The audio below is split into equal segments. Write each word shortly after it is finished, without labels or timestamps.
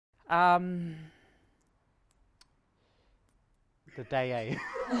The day, eh?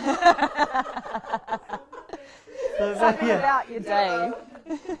 Something about your day.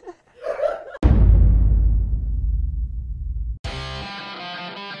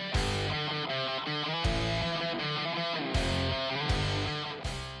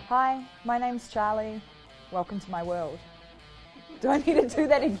 Hi, my name's Charlie. Welcome to my world. Do I need to do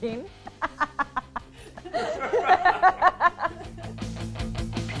that again?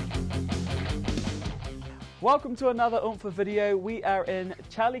 Welcome to another Oompher video. We are in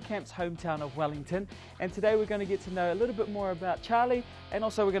Charlie Camp's hometown of Wellington, and today we're going to get to know a little bit more about Charlie, and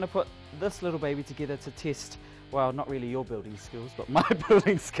also we're going to put this little baby together to test, well, not really your building skills, but my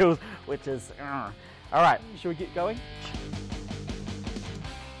building skills, which is... Alright, shall we get going?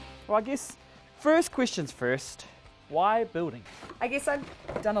 Well, I guess first questions first. Why building? I guess I've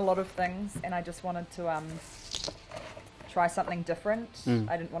done a lot of things and I just wanted to try something different.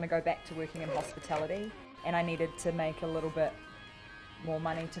 I didn't want to go back to working in hospitality, and I needed to make a little bit more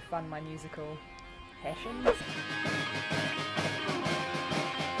money to fund my musical passions.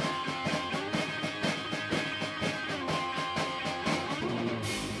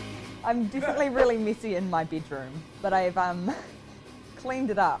 I'm definitely really messy in my bedroom, but I've cleaned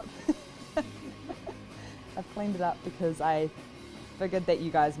it up. I've cleaned it up because I figured that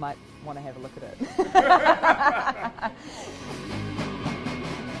you guys might want to have a look at it.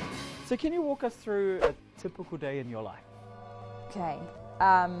 So can you walk us through a typical day in your life? Okay,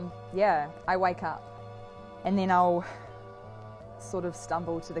 yeah, I wake up and then I'll sort of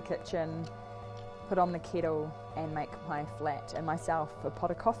stumble to the kitchen, put on the kettle and make my flat and myself a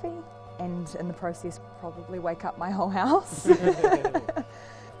pot of coffee, and in the process probably wake up my whole house.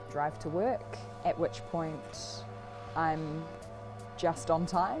 Drive to work, at which point I'm just on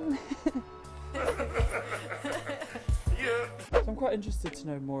time. So I'm quite interested to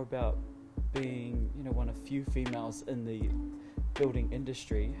know more about being, one of few females in the building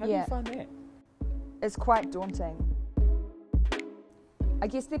industry. How do you find that? It's quite daunting. I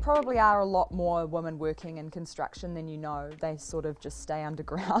guess there probably are a lot more women working in construction than you know. They sort of just stay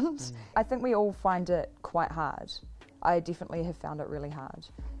underground. I think we all find it quite hard. I definitely have found it really hard.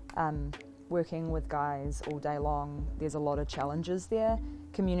 Working with guys all day long, there's a lot of challenges there.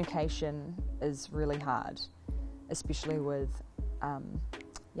 Communication is really hard, especially with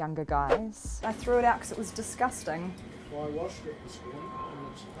younger guys. I threw it out because it was disgusting. Well, I washed it this morning and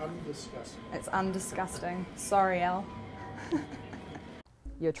it's undisgusting. It's undisgusting. Sorry, Al.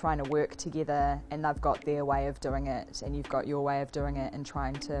 You're trying to work together and they've got their way of doing it and you've got your way of doing it, and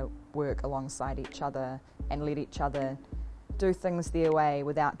trying to work alongside each other and let each other do things their way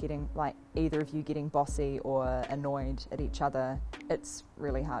without getting, like, either of you getting bossy or annoyed at each other. It's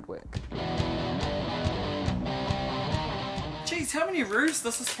really hard work. Geez, how many roofs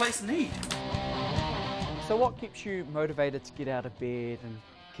does this place need? So what keeps you motivated to get out of bed and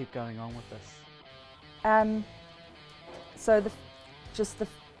keep going on with this? So just the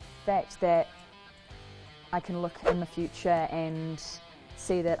fact that I can look in the future and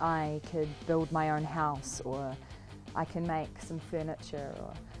see that I could build my own house, or I can make some furniture,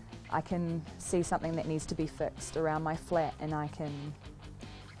 or I can see something that needs to be fixed around my flat and I can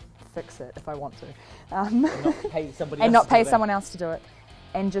fix it if I want to. And not pay somebody and else not pay to do someone else to do it.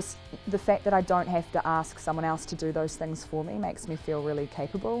 And just the fact that I don't have to ask someone else to do those things for me makes me feel really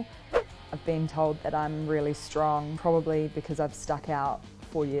capable. I've been told that I'm really strong, probably because I've stuck out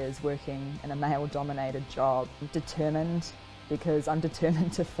 4 years working in a male-dominated job. I'm determined because I'm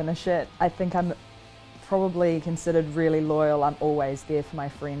determined to finish it. I think I'm probably considered really loyal. I'm always there for my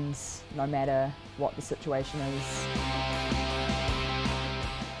friends, no matter what the situation is.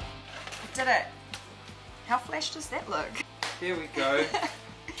 I did it. How flash does that look? Here we go.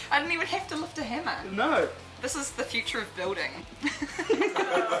 I didn't even have to lift a hammer. No. This is the future of building.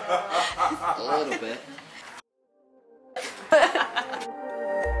 A little bit.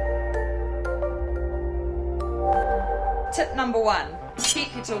 Tip number 1,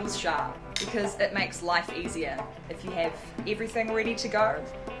 keep your tools sharp, because it makes life easier. If you have everything ready to go,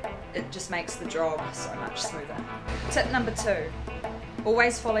 it just makes the job so much smoother. Tip number 2,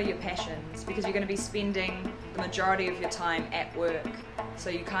 always follow your passions, because you're going to be spending the majority of your time at work, so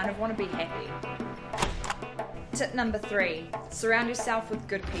you kind of want to be happy. Tip number 3, surround yourself with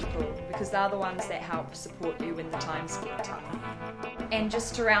good people, because they're the ones that help support you when the times get tough. And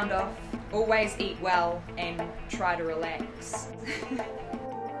just to round off, always eat well and try to relax.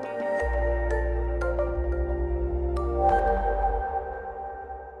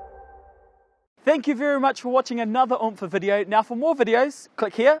 Thank you very much for watching another Oompher video. Now for more videos,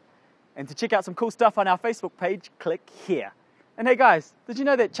 click here. And to check out some cool stuff on our Facebook page, click here. And hey guys, did you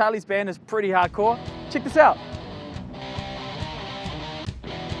know that Charlie's band is pretty hardcore? Check this out.